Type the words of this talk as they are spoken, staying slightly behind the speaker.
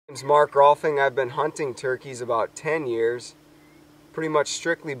It's Mark Rolfing. I've been hunting turkeys about 10 years, pretty much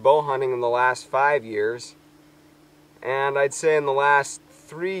strictly bow hunting in the last 5 years, and I'd say in the last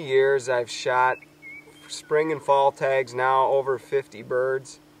 3 years I've shot spring and fall tags now over 50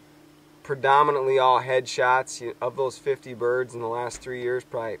 birds, predominantly all headshots. Of those 50 birds in the last 3 years,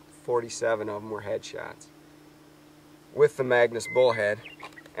 probably 47 of them were headshots with the Magnus Bullhead,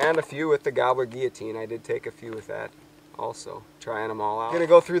 and a few with the Gobbler Guillotine. I did take a few with that also, trying them all out. I'm going to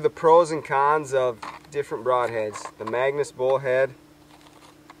go through the pros and cons of different broadheads. The Magnus Bullhead,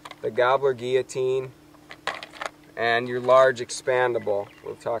 the Gobbler Guillotine, and your large expandable.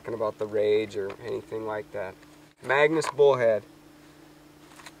 We're talking about the Rage or anything like that. Magnus Bullhead.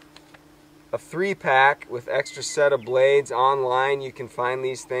 A 3-pack with extra set of blades. Online you can find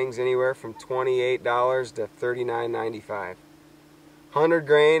these things anywhere from $28 to $39.95. 100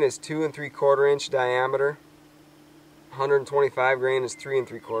 grain is 2 3/4 inch diameter. 125 grain is 3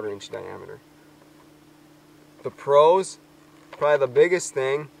 3/4 inch diameter. The pros, probably the biggest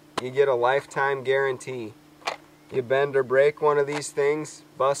thing, you get a lifetime guarantee. You bend or break one of these things,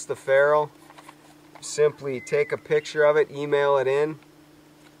 bust the ferrule, simply take a picture of it, email it in,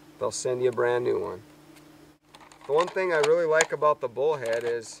 they'll send you a brand new one. The one thing I really like about the Bullhead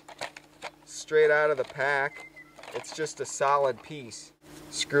is straight out of the pack, it's just a solid piece.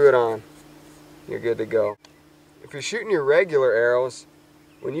 Screw it on, you're good to go. If you're shooting your regular arrows,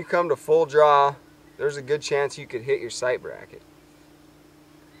 when you come to full draw, there's a good chance you could hit your sight bracket.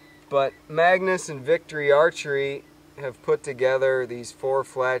 But Magnus and Victory Archery have put together these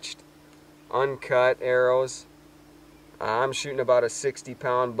 4-fletched, uncut arrows. I'm shooting about a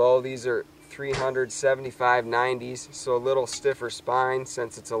 60-pound bow. These are 375/90s, so a little stiffer spine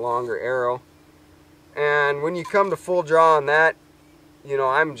since it's a longer arrow. And when you come to full draw on that, you know,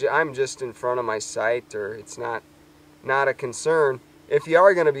 I'm just in front of my sight, or it's not a concern. If you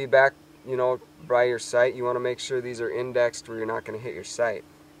are going to be back, you know, by your sight, you want to make sure these are indexed where you're not going to hit your sight.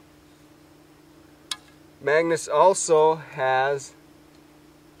 Magnus also has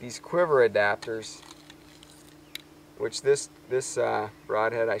these quiver adapters, which this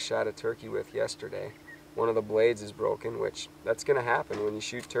broadhead I shot a turkey with yesterday. One of the blades is broken, which that's going to happen when you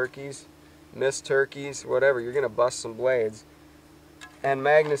shoot turkeys, miss turkeys, whatever. You're going to bust some blades. And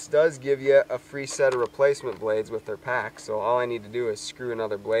Magnus does give you a free set of replacement blades with their pack, so all I need to do is screw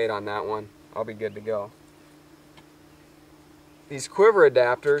another blade on that one. I'll be good to go. These quiver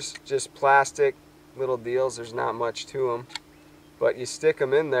adapters, just plastic little deals, there's not much to them, but you stick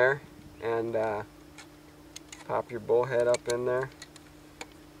them in there and pop your bullhead up in there.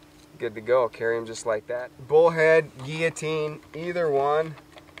 Good to go. Carry them just like that. Bullhead, guillotine, either one.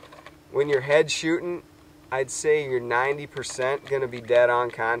 When you're head shooting, I'd say you're 90% going to be dead on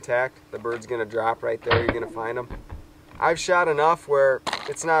contact. The bird's going to drop right there. You're going to find them. I've shot enough where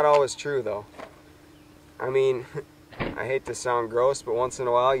it's not always true, though. I mean, I hate to sound gross, but once in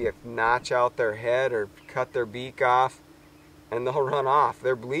a while you notch out their head or cut their beak off, and they'll run off.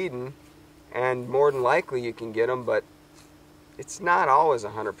 They're bleeding, and more than likely you can get them, but it's not always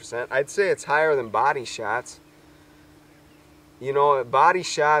 100%. I'd say it's higher than body shots. You know, at body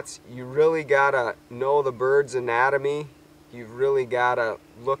shots, you really gotta know the bird's anatomy. You've really gotta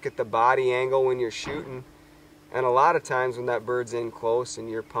look at the body angle when you're shooting. And a lot of times when that bird's in close and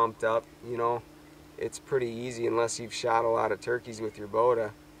you're pumped up, you know, it's pretty easy, unless you've shot a lot of turkeys with your bow,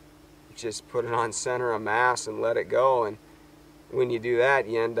 to just put it on center of mass and let it go. And when you do that,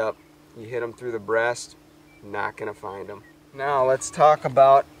 you hit them through the breast, not gonna find them. Now let's talk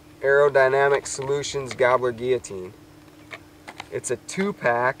about Aerodynamic Solutions Gobbler Guillotine. It's a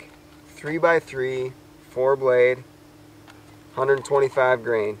 2-pack, 3x3, 4-blade, 125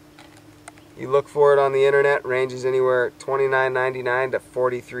 grain. You look for it on the internet, ranges anywhere $29.99 to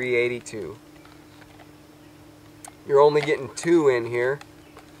 $43.82. You're only getting 2 in here,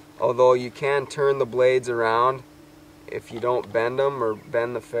 although you can turn the blades around if you don't bend them or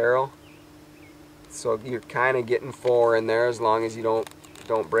bend the ferrule. So you're kind of getting 4 in there as long as you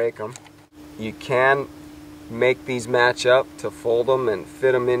don't break them. You can make these match up to fold them and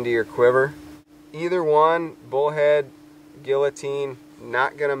fit them into your quiver. Either one, bullhead, guillotine,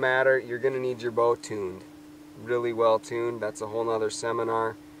 not gonna matter. You're gonna need your bow tuned, really well tuned. That's a whole nother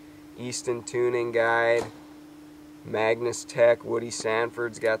seminar. Easton Tuning Guide, Magnus Tech, Woody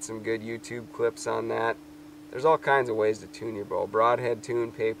Sanford's got some good YouTube clips on that. There's all kinds of ways to tune your bow. Broadhead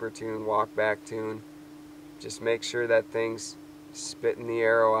tune, paper tune, walk back tune. Just make sure that thing's spitting the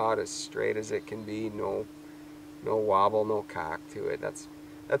arrow out as straight as it can be. No wobble, no cock to it. That's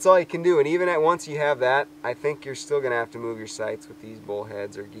all you can do. And even once you have that, I think you're still going to have to move your sights with these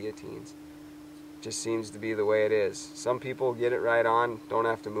bullheads or guillotines. Just seems to be the way it is. Some people get it right on, don't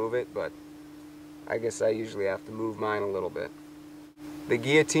have to move it, but I guess I usually have to move mine a little bit. The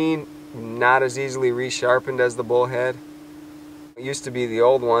guillotine, not as easily resharpened as the Bullhead. It used to be the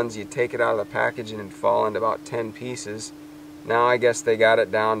old ones, you'd take it out of the package and it'd fall into about 10 pieces. Now I guess they got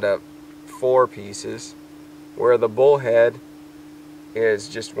it down to 4 pieces, where the Bullhead is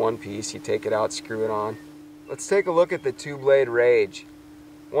just 1 piece. You take it out, screw it on. Let's take a look at the 2-blade Rage.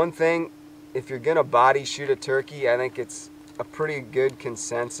 One thing, if you're gonna body shoot a turkey, I think it's a pretty good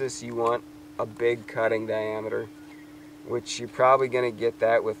consensus. You want a big cutting diameter, which you're probably gonna get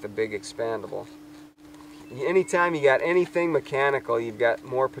that with the big expandable. Anytime you got anything mechanical, you've got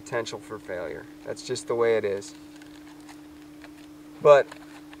more potential for failure. That's just the way it is. But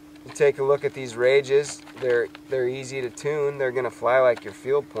you take a look at these Rages, they're easy to tune. They're gonna fly like your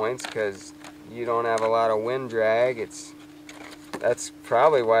field points because you don't have a lot of wind drag. That's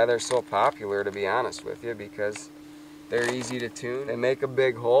probably why they're so popular, to be honest with you, because they're easy to tune. They make a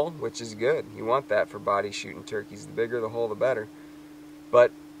big hole, which is good. You want that for body shooting turkeys. The bigger the hole, the better.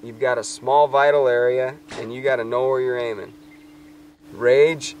 But you've got a small vital area, and you got to know where you're aiming.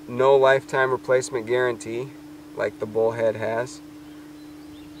 Rage, no lifetime replacement guarantee, like the Bullhead has.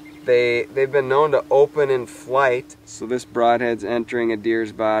 They've been known to open in flight. So this broadhead's entering a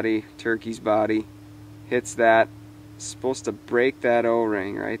deer's body, turkey's body, hits that. It's supposed to break that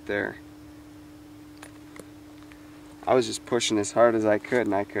O-ring right there. I was just pushing as hard as I could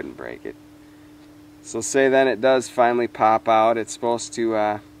and I couldn't break it. So say then it does finally pop out. It's supposed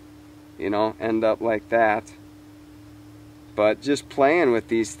to, you know, end up like that. But just playing with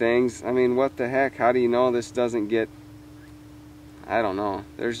these things, I mean, what the heck? How do you know this doesn't get, I don't know.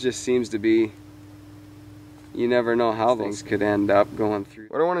 There just seems to be, you never know how things could end up going through.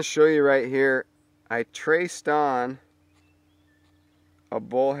 What I want to show you right here, I traced on a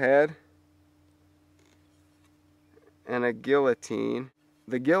Bullhead and a guillotine.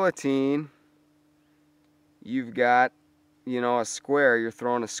 The guillotine, you've got, you know, a square. You're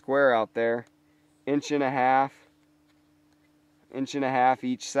throwing a square out there, inch and a half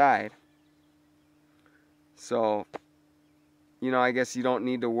each side. So, you know, I guess you don't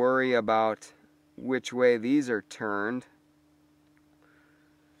need to worry about which way these are turned.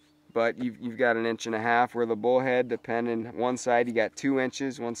 But you've got an inch and a half, where the Bullhead, depending, one side you got 2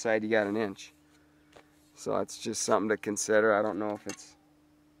 inches, one side you got 1 inch. So that's just something to consider. I don't know if it's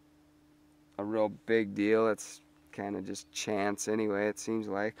a real big deal. It's kind of just chance anyway, it seems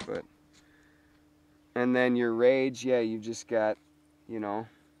like. But and then your Rage, yeah, you've just got, you know,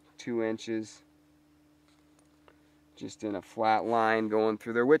 2 inches just in a flat line going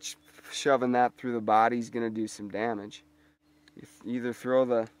through there, which shoving that through the body is going to do some damage. You either throw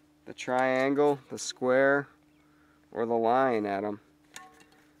the triangle, the square, or the line at them.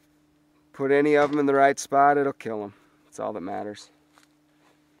 Put any of them in the right spot, it'll kill them. That's all that matters.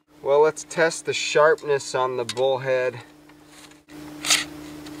 Well, let's test the sharpness on the Bullhead.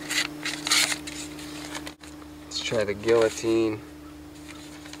 Let's try the guillotine.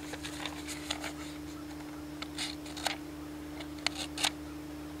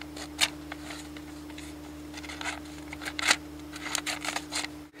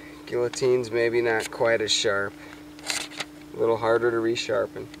 Guillotine's maybe not quite as sharp. A little harder to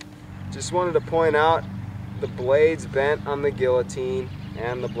resharpen. Just wanted to point out the blades bent on the guillotine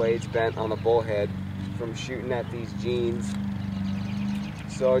and the blades bent on the Bullhead from shooting at these jeans.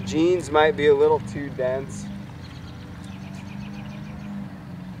 So jeans might be a little too dense.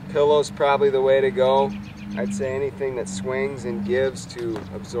 Pillow's probably the way to go. I'd say anything that swings and gives to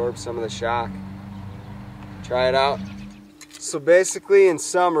absorb some of the shock. Try it out. So basically, in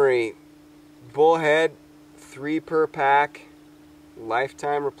summary, Bullhead, 3 per pack,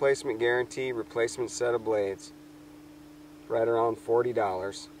 lifetime replacement guarantee, replacement set of blades. Right around $40,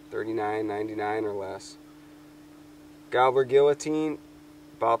 $39.99 or less. Gobbler Guillotine,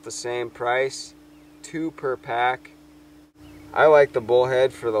 about the same price, 2 per pack. I like the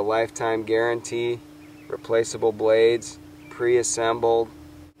Bullhead for the lifetime guarantee, replaceable blades, pre-assembled.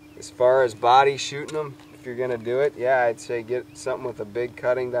 As far as body shooting them, if you're gonna do it, yeah, I'd say get something with a big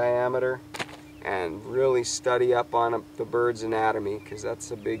cutting diameter and really study up on the bird's anatomy, because that's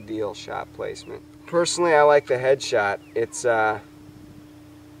a big deal, shot placement. Personally, I like the headshot. It's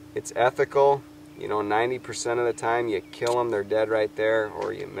ethical. You know, 90% of the time you kill them, they're dead right there,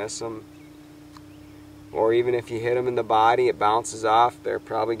 or you miss them. Or even if you hit them in the body, it bounces off, they're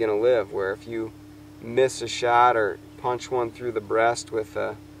probably gonna live. Where if you miss a shot or punch one through the breast with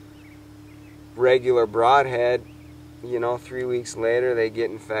a regular broadhead, you know, 3 weeks later they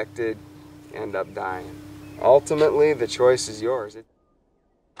get infected, end up dying. Ultimately, the choice is yours.